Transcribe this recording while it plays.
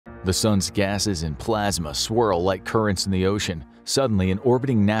The sun's gases and plasma swirl like currents in the ocean. Suddenly, an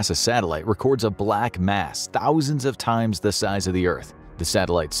orbiting NASA satellite records a black mass thousands of times the size of the Earth. The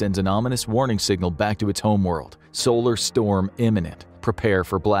satellite sends an ominous warning signal back to its homeworld. Solar storm imminent. Prepare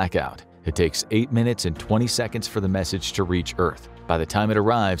for blackout. It takes 8 minutes and 20 seconds for the message to reach Earth. By the time it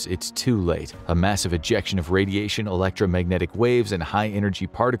arrives, it's too late. A massive ejection of radiation, electromagnetic waves, and high-energy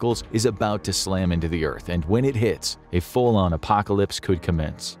particles is about to slam into the Earth, and when it hits, a full-on apocalypse could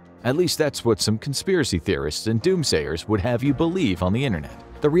commence. At least that's what some conspiracy theorists and doomsayers would have you believe on the internet.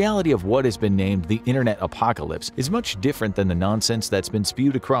 The reality of what has been named the internet apocalypse is much different than the nonsense that's been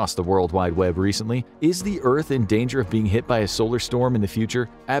spewed across the World Wide Web recently. Is the Earth in danger of being hit by a solar storm in the future?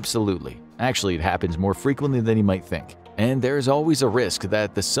 Absolutely. Actually, it happens more frequently than you might think. And there's always a risk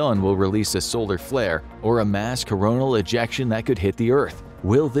that the sun will release a solar flare or a mass coronal ejection that could hit the Earth.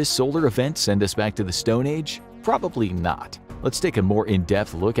 Will this solar event send us back to the Stone Age? Probably not. Let's take a more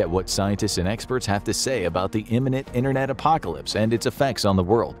in-depth look at what scientists and experts have to say about the imminent internet apocalypse and its effects on the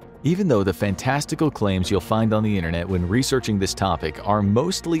world. Even though the fantastical claims you'll find on the internet when researching this topic are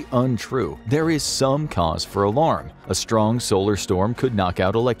mostly untrue, there is some cause for alarm. A strong solar storm could knock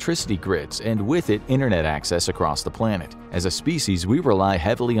out electricity grids and with it internet access across the planet. As a species, we rely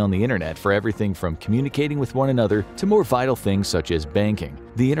heavily on the internet for everything from communicating with one another to more vital things such as banking.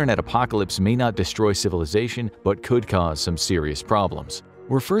 The internet apocalypse may not destroy civilization, but could cause some serious problems.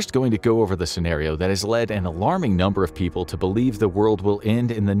 We're first going to go over the scenario that has led an alarming number of people to believe the world will end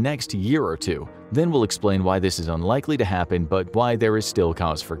in the next year or two. Then we'll explain why this is unlikely to happen, but why there is still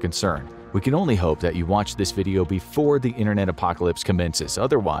cause for concern. We can only hope that you watch this video before the internet apocalypse commences,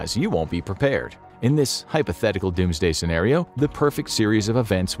 otherwise you won't be prepared. In this hypothetical doomsday scenario, the perfect series of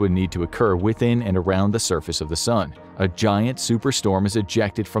events would need to occur within and around the surface of the sun. A giant superstorm is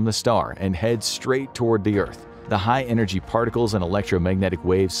ejected from the star and heads straight toward the Earth. The high-energy particles and electromagnetic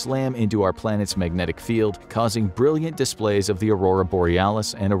waves slam into our planet's magnetic field, causing brilliant displays of the aurora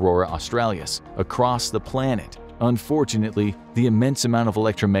borealis and aurora australis across the planet. Unfortunately, the immense amount of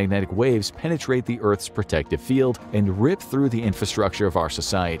electromagnetic waves penetrate the Earth's protective field and rip through the infrastructure of our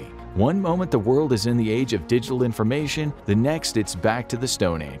society. One moment the world is in the age of digital information, the next it's back to the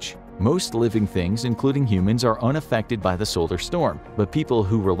Stone Age. Most living things, including humans, are unaffected by the solar storm, but people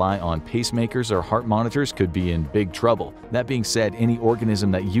who rely on pacemakers or heart monitors could be in big trouble. That being said, any organism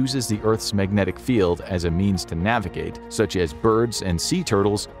that uses the Earth's magnetic field as a means to navigate, such as birds and sea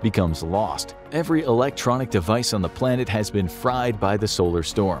turtles, becomes lost. Every electronic device on the planet has been fried by the solar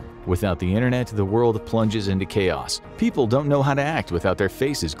storm. Without the internet, the world plunges into chaos. People don't know how to act without their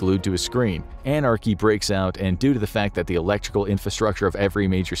faces glued to a screen. Anarchy breaks out, and due to the fact that the electrical infrastructure of every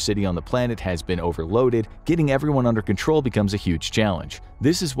major city on the planet has been overloaded, getting everyone under control becomes a huge challenge.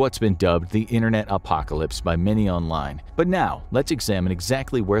 This is what's been dubbed the internet apocalypse by many online. But now, let's examine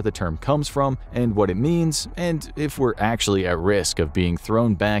exactly where the term comes from and what it means, and if we're actually at risk of being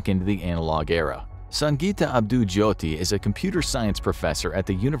thrown back into the analog era. Sangeeta Abdul-Jyoti is a computer science professor at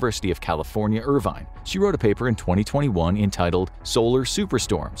the University of California, Irvine. She wrote a paper in 2021 entitled Solar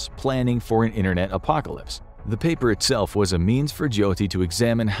Superstorms: Planning for an Internet Apocalypse. The paper itself was a means for Jyoti to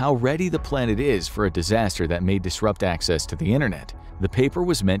examine how ready the planet is for a disaster that may disrupt access to the internet. The paper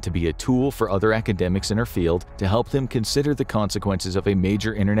was meant to be a tool for other academics in her field to help them consider the consequences of a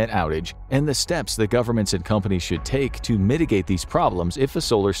major internet outage and the steps that governments and companies should take to mitigate these problems if a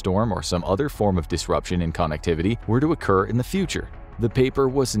solar storm or some other form of disruption in connectivity were to occur in the future. The paper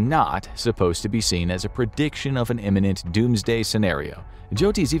was not supposed to be seen as a prediction of an imminent doomsday scenario.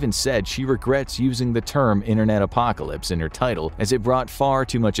 Jyoti's even said she regrets using the term internet apocalypse in her title as it brought far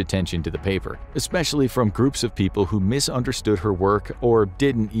too much attention to the paper, especially from groups of people who misunderstood her work or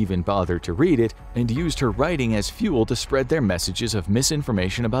didn't even bother to read it and used her writing as fuel to spread their messages of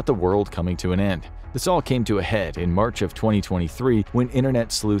misinformation about the world coming to an end. This all came to a head in March of 2023 when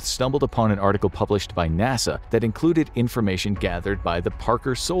internet sleuths stumbled upon an article published by NASA that included information gathered by the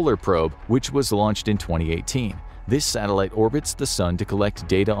Parker Solar Probe, which was launched in 2018. This satellite orbits the sun to collect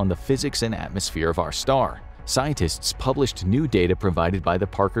data on the physics and atmosphere of our star. Scientists published new data provided by the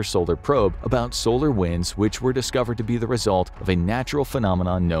Parker Solar Probe about solar winds, which were discovered to be the result of a natural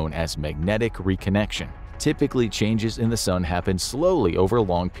phenomenon known as magnetic reconnection. Typically, changes in the sun happen slowly over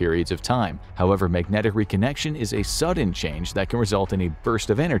long periods of time. However, magnetic reconnection is a sudden change that can result in a burst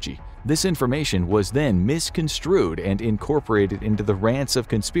of energy. This information was then misconstrued and incorporated into the rants of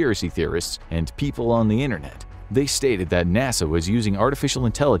conspiracy theorists and people on the internet. They stated that NASA was using artificial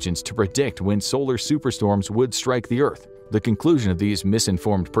intelligence to predict when solar superstorms would strike the Earth. The conclusion of these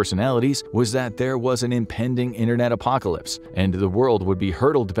misinformed personalities was that there was an impending internet apocalypse, and the world would be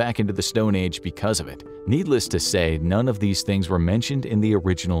hurtled back into the Stone Age because of it. Needless to say, none of these things were mentioned in the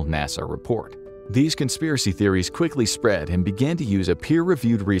original NASA report. These conspiracy theories quickly spread and began to use a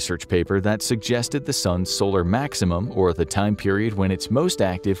peer-reviewed research paper that suggested the Sun's solar maximum, or the time period when it's most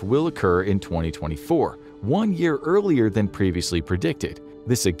active, will occur in 2024, 1 year earlier than previously predicted.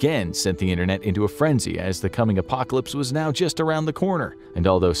 This again sent the internet into a frenzy, as the coming apocalypse was now just around the corner. And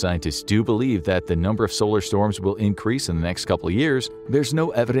although scientists do believe that the number of solar storms will increase in the next couple of years, there's no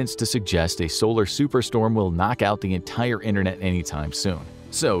evidence to suggest a solar superstorm will knock out the entire internet anytime soon.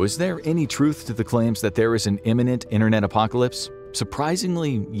 So, is there any truth to the claims that there is an imminent internet apocalypse?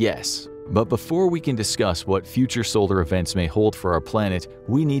 Surprisingly, yes. But before we can discuss what future solar events may hold for our planet,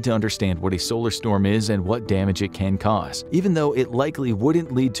 we need to understand what a solar storm is and what damage it can cause, even though it likely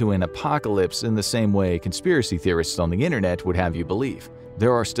wouldn't lead to an apocalypse in the same way conspiracy theorists on the internet would have you believe.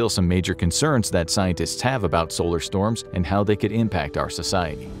 There are still some major concerns that scientists have about solar storms and how they could impact our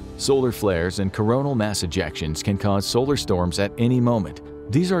society. Solar flares and coronal mass ejections can cause solar storms at any moment.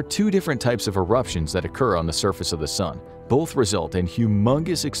 These are two different types of eruptions that occur on the surface of the sun. Both result in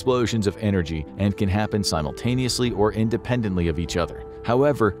humongous explosions of energy and can happen simultaneously or independently of each other.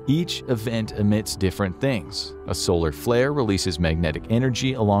 However, each event emits different things. A solar flare releases magnetic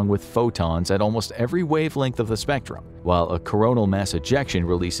energy along with photons at almost every wavelength of the spectrum, while a coronal mass ejection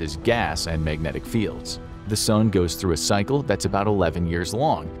releases gas and magnetic fields. The sun goes through a cycle that's about 11 years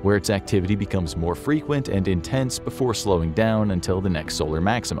long, where its activity becomes more frequent and intense before slowing down until the next solar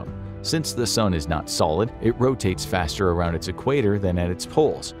maximum. Since the sun is not solid, it rotates faster around its equator than at its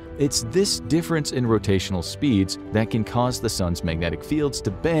poles. It's this difference in rotational speeds that can cause the sun's magnetic fields to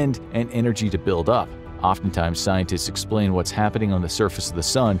bend and energy to build up. Oftentimes, scientists explain what's happening on the surface of the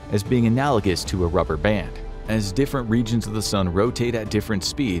sun as being analogous to a rubber band. As different regions of the sun rotate at different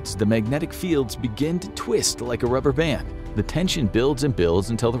speeds, the magnetic fields begin to twist like a rubber band. The tension builds and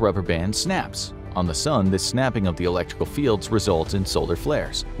builds until the rubber band snaps. On the sun, this snapping of the electrical fields results in solar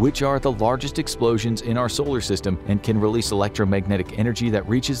flares, which are the largest explosions in our solar system and can release electromagnetic energy that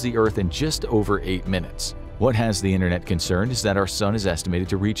reaches the Earth in just over 8 minutes. What has the internet concerned is that our sun is estimated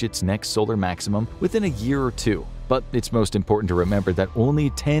to reach its next solar maximum within a year or two. But it's most important to remember that only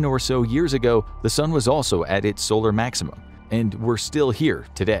 10 or so years ago, the sun was also at its solar maximum. And we're still here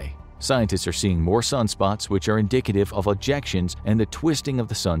today. Scientists are seeing more sunspots, which are indicative of ejections and the twisting of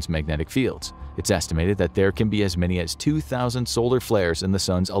the sun's magnetic fields. It's estimated that there can be as many as 2,000 solar flares in the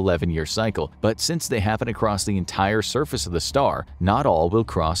sun's 11-year cycle, but since they happen across the entire surface of the star, not all will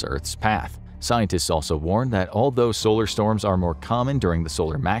cross Earth's path. Scientists also warn that although solar storms are more common during the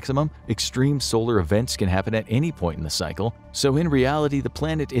solar maximum, extreme solar events can happen at any point in the cycle, so in reality the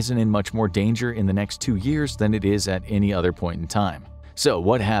planet isn't in much more danger in the next 2 years than it is at any other point in time. So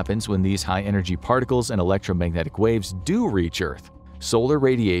what happens when these high-energy particles and electromagnetic waves do reach Earth? Solar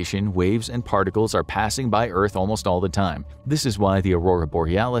radiation, waves, and particles are passing by Earth almost all the time. This is why the aurora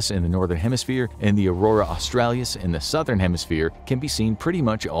borealis in the northern hemisphere and the aurora australis in the southern hemisphere can be seen pretty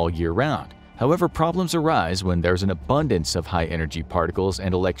much all year round. However, problems arise when there's an abundance of high-energy particles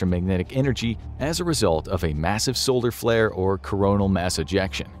and electromagnetic energy as a result of a massive solar flare or coronal mass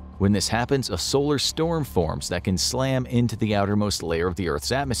ejection. When this happens, a solar storm forms that can slam into the outermost layer of the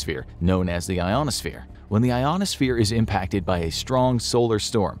Earth's atmosphere, known as the ionosphere. When the ionosphere is impacted by a strong solar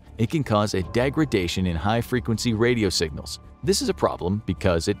storm, it can cause a degradation in high-frequency radio signals. This is a problem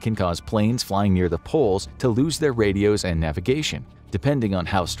because it can cause planes flying near the poles to lose their radios and navigation. Depending on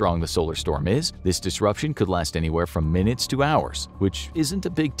how strong the solar storm is, this disruption could last anywhere from minutes to hours, which isn't a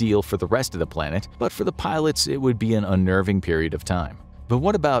big deal for the rest of the planet, but for the pilots it would be an unnerving period of time. But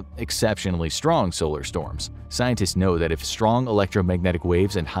what about exceptionally strong solar storms? Scientists know that if strong electromagnetic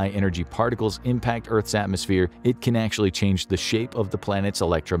waves and high-energy particles impact Earth's atmosphere, it can actually change the shape of the planet's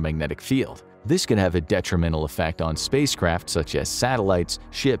electromagnetic field. This can have a detrimental effect on spacecraft such as satellites,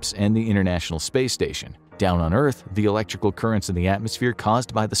 ships, and the International Space Station. Down on Earth, the electrical currents in the atmosphere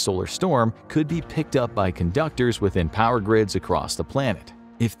caused by the solar storm could be picked up by conductors within power grids across the planet.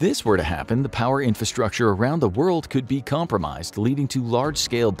 If this were to happen, the power infrastructure around the world could be compromised, leading to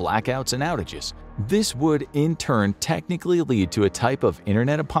large-scale blackouts and outages. This would, in turn, technically lead to a type of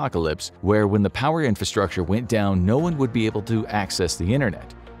internet apocalypse where when the power infrastructure went down, no one would be able to access the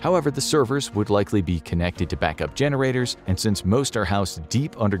internet. However, the servers would likely be connected to backup generators, and since most are housed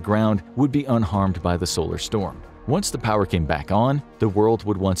deep underground, would be unharmed by the solar storm. Once the power came back on, the world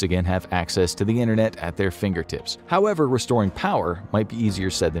would once again have access to the internet at their fingertips. However, restoring power might be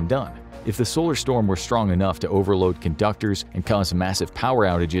easier said than done. If the solar storm were strong enough to overload conductors and cause massive power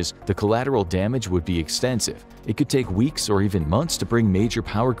outages, the collateral damage would be extensive. It could take weeks or even months to bring major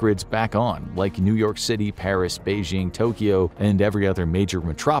power grids back on, like New York City, Paris, Beijing, Tokyo, and every other major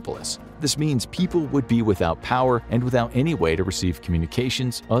metropolis. This means people would be without power and without any way to receive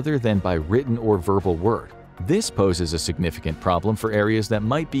communications other than by written or verbal word. This poses a significant problem for areas that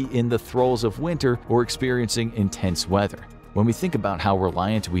might be in the throes of winter or experiencing intense weather. When we think about how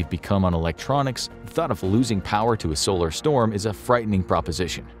reliant we've become on electronics, the thought of losing power to a solar storm is a frightening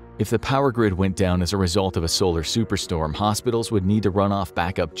proposition. If the power grid went down as a result of a solar superstorm, hospitals would need to run off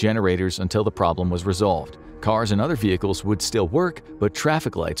backup generators until the problem was resolved. Cars and other vehicles would still work, but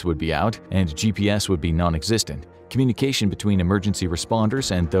traffic lights would be out and GPS would be non-existent. Communication between emergency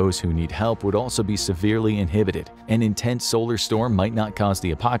responders and those who need help would also be severely inhibited. An intense solar storm might not cause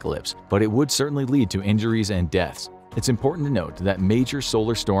the apocalypse, but it would certainly lead to injuries and deaths. It's important to note that major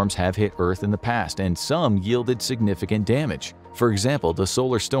solar storms have hit Earth in the past, and some yielded significant damage. For example, the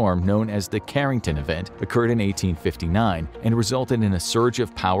solar storm known as the Carrington event occurred in 1859 and resulted in a surge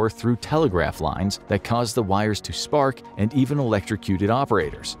of power through telegraph lines that caused the wires to spark and even electrocuted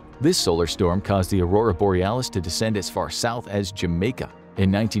operators. This solar storm caused the aurora borealis to descend as far south as Jamaica. In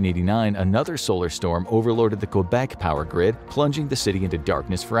 1989, another solar storm overloaded the Quebec power grid, plunging the city into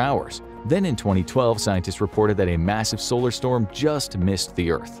darkness for hours. Then in 2012, scientists reported that a massive solar storm just missed the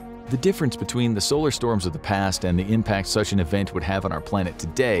Earth. The difference between the solar storms of the past and the impact such an event would have on our planet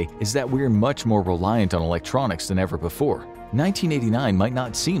today is that we're much more reliant on electronics than ever before. 1989 might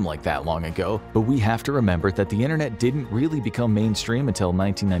not seem like that long ago, but we have to remember that the internet didn't really become mainstream until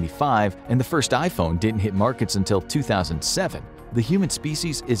 1995, and the first iPhone didn't hit markets until 2007. The human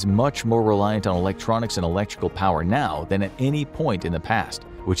species is much more reliant on electronics and electrical power now than at any point in the past,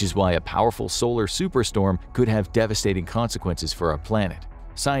 which is why a powerful solar superstorm could have devastating consequences for our planet.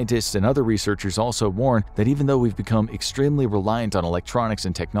 Scientists and other researchers also warn that even though we've become extremely reliant on electronics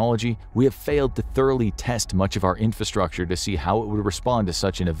and technology, we have failed to thoroughly test much of our infrastructure to see how it would respond to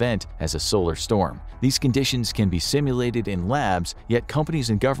such an event as a solar storm. These conditions can be simulated in labs, yet companies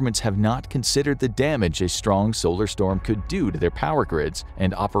and governments have not considered the damage a strong solar storm could do to their power grids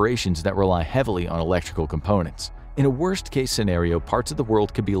and operations that rely heavily on electrical components. In a worst-case scenario, parts of the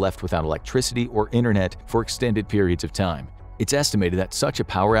world could be left without electricity or internet for extended periods of time. It's estimated that such a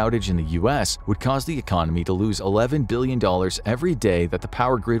power outage in the US would cause the economy to lose $11 billion every day that the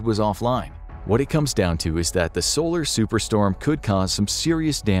power grid was offline. What it comes down to is that the solar superstorm could cause some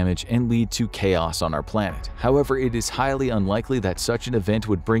serious damage and lead to chaos on our planet. However, it is highly unlikely that such an event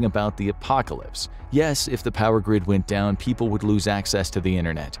would bring about the apocalypse. Yes, if the power grid went down, people would lose access to the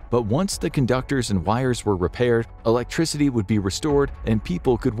internet. But once the conductors and wires were repaired, electricity would be restored, and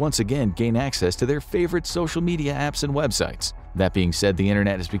people could once again gain access to their favorite social media apps and websites. That being said, the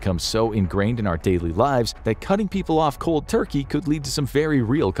internet has become so ingrained in our daily lives that cutting people off cold turkey could lead to some very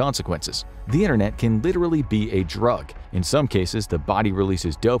real consequences. The internet can literally be a drug. In some cases, the body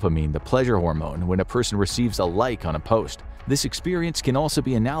releases dopamine, the pleasure hormone, when a person receives a like on a post. This experience can also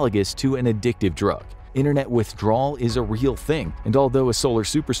be analogous to an addictive drug. Internet withdrawal is a real thing, and although a solar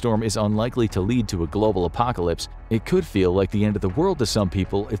superstorm is unlikely to lead to a global apocalypse, it could feel like the end of the world to some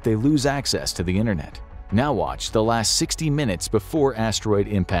people if they lose access to the internet. Now watch the last 60 minutes before asteroid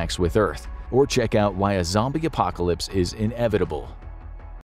impacts with Earth, or check out why a zombie apocalypse is inevitable.